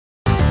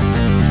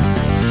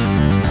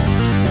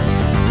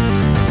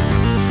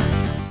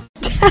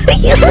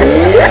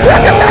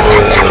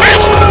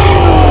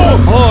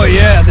Oh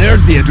yeah,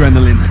 there's the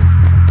adrenaline.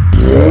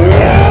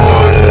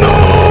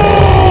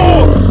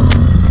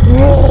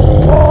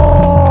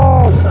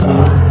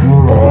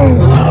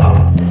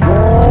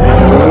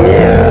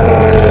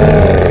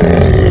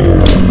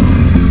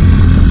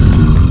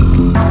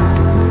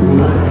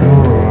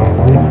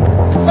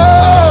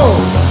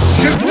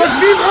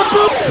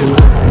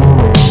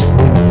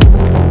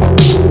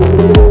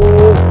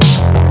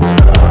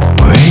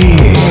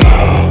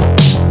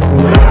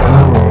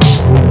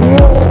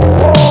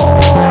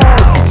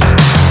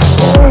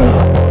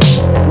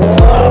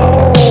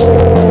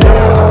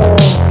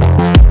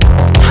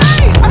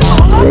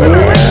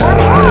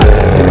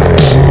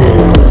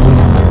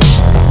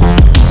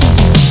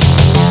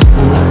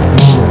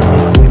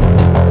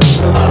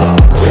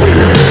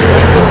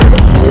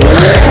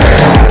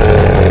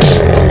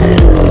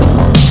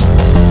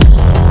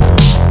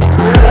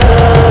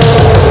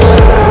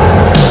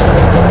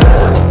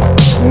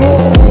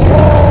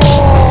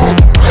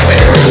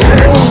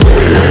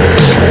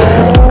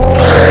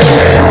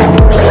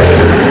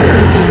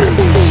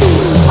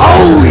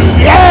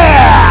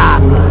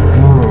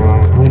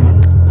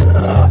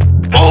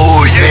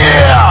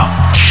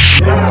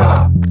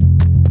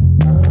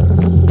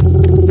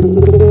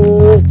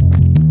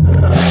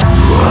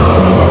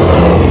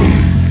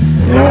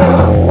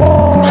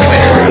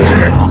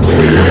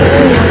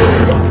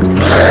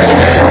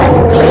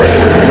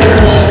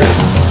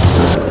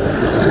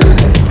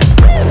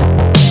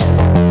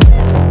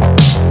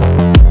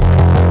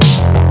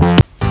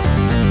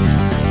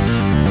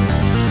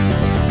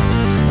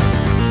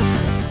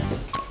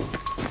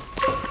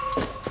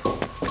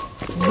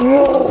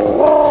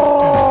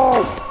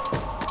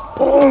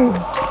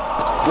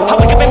 I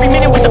wake up every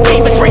minute with a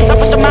fever dreams. I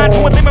push a mind to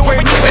a limit where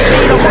it needs to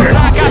be. The words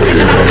I got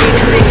vision I don't need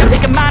to see. I'm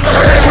thinking mind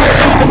over matter who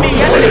believe in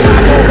me. I need to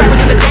find more hours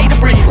in the day to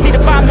breathe. Need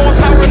to find more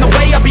power in the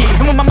way I be.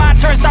 And when my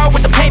mind turns sour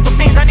with the painful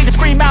scenes, I need to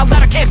scream out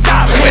loud, I can't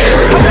stop. I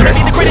wanna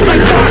be the greatest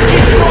like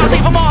Rocky. So I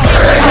leave them all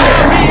here like a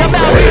hobby. I'm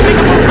out here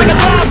making moves like a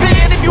lobby.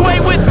 And if you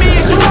ain't with me,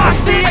 it's your loss.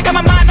 See, I got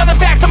my mind on the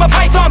facts. I'm a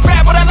python,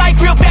 grab what I like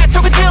real fast.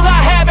 Choke until I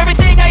have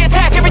everything I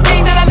attack.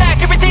 Everything that I lack,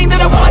 everything that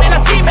I want. And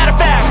I see, matter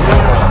of fact,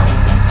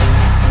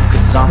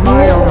 I'm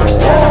my own worst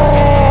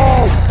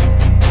enemy.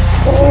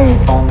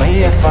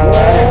 Only if I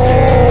let it be.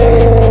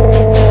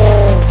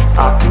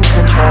 I can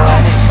control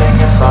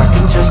anything if I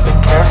can just think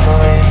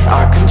carefully.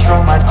 I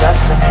control my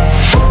destiny.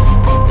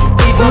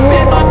 Deep up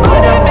in my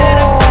mind I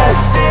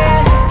manifest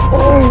it.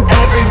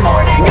 Every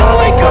morning I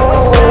wake up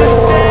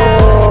obsessed in.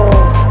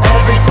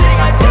 Everything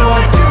I do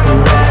the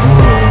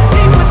best in.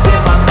 Deep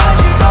within my mind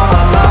you know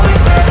I'll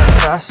always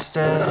manifest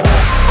it.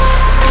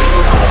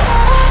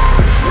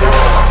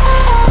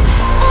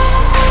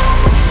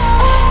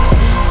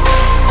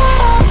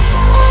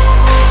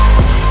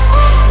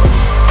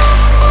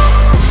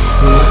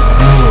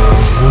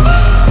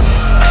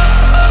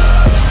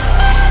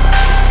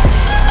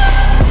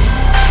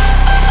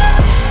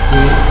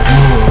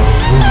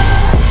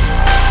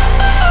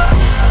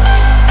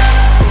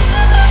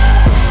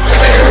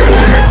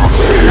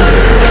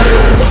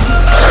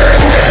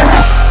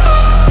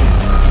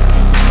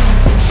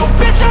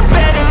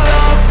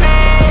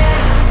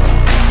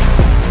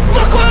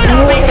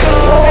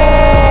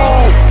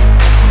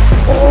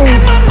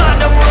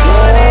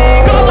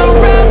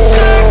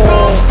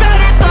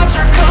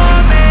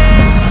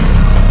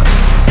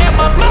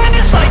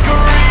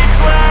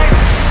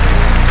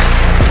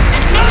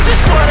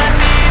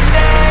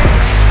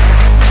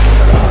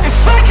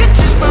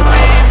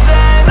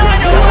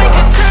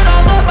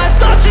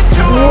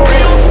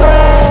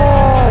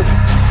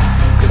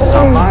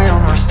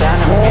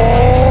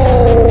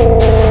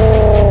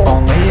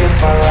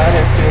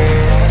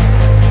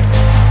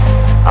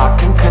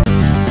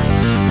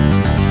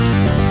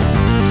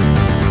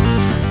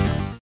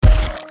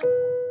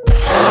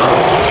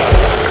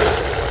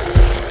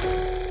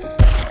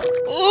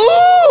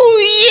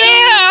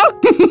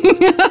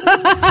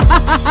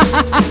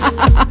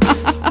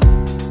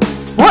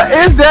 What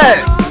is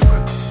that?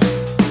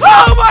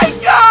 Oh my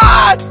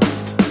god!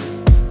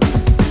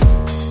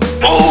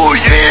 Oh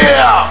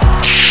yeah!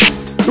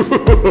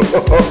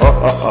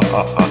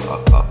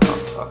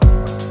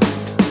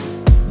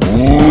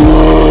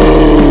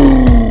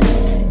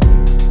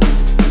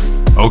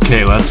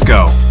 Okay, let's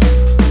go.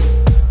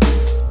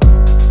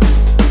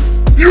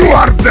 You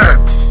are dead!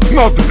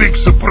 Not a big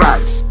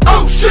surprise!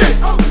 Oh shit!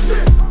 Oh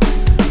shit!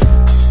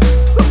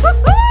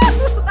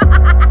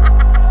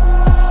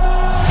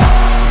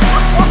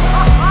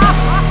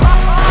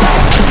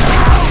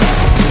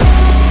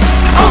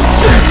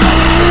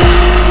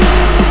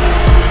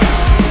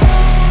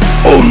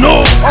 Oh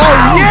no! Oh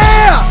ouch.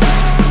 Yeah!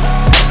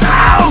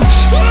 Ouch!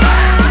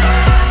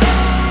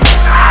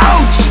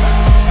 Ouch!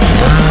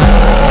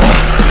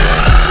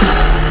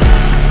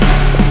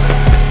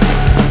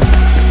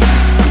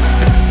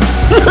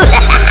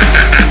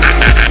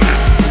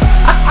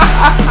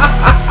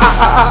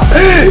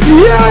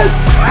 Yes!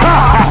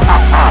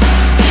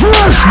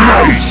 Fresh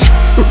mate!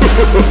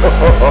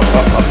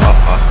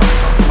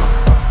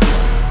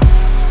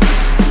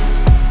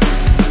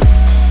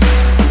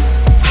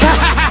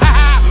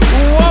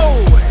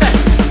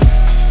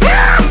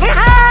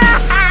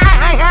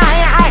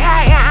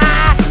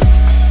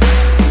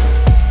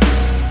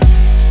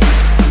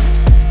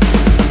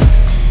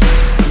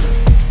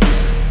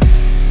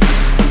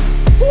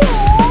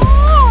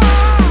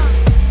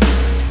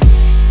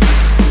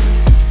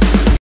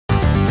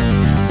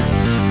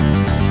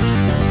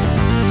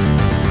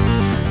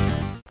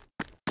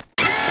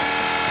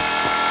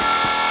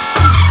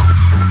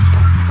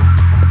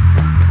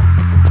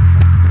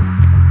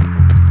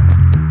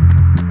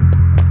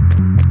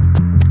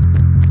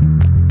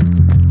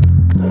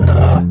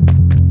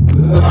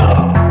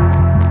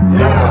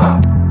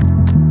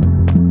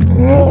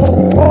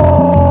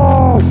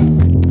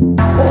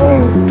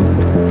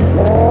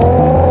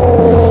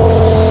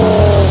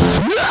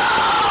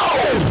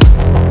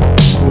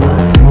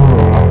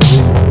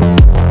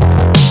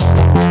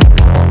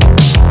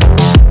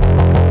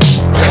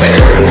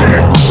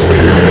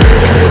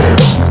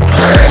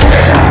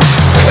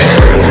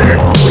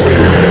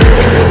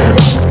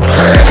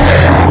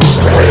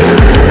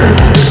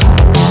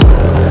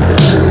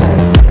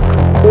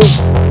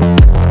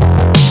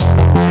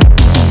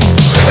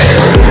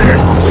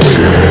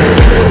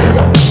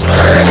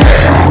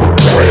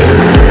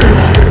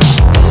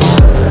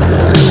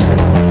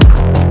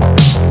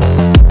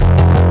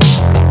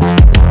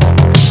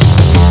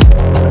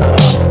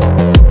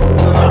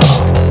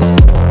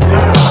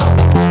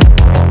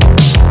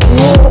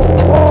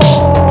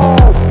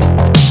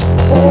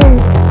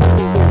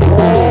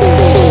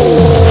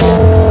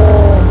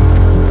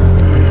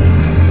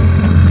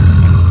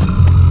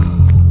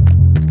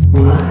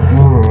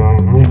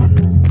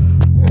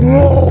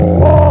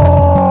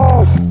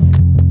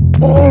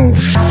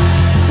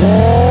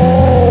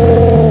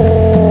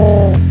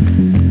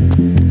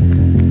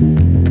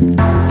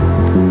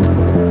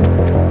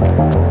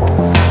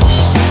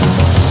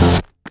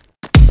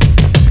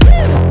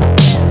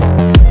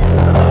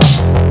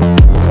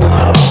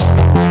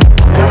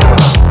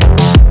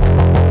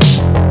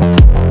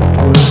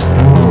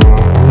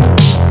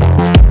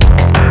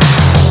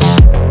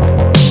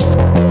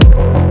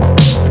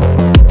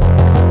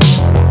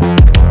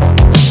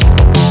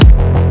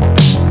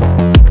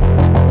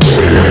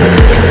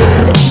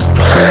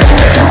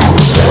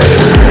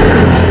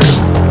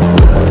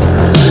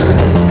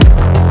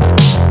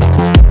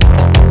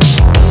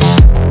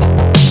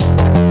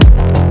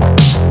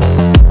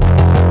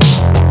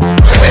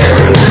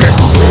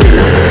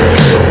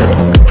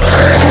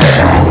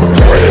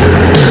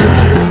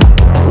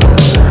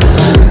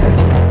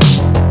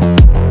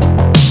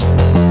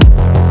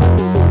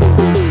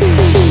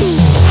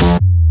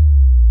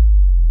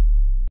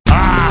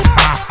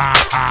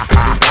 Suck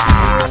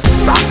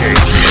it.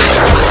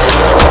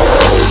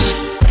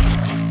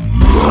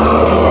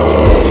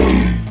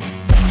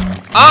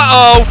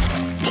 Uh-oh!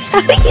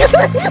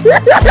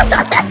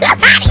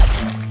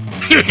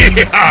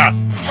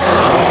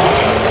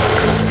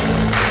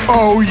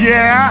 Oh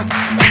yeah?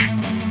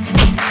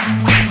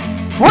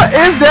 What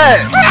is that?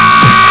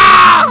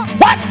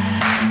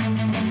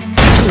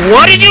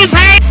 What did you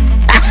say?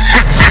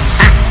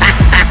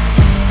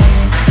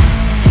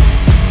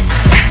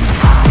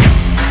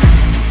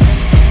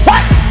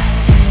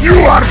 You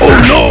are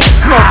dead. No!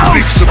 Not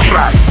big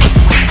surprise.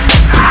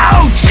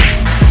 Ouch!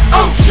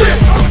 Oh shit!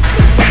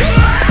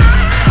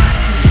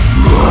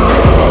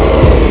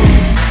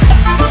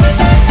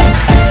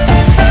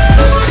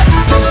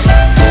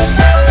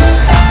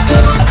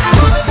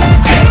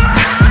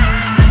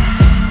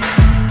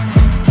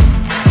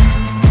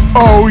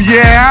 Oh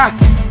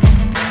yeah?